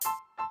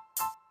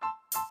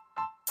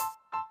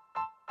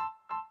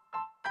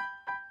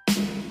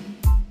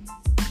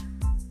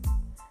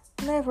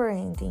never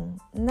ending.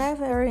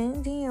 Never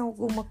ending é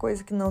alguma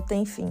coisa que não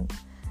tem fim.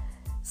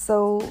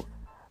 So,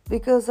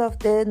 because of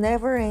the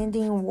never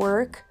ending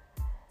work,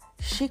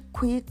 she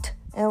quit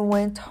and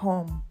went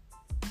home.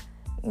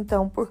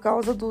 Então, por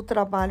causa do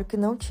trabalho que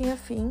não tinha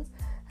fim,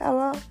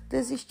 ela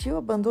desistiu,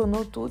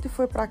 abandonou tudo e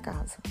foi para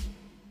casa.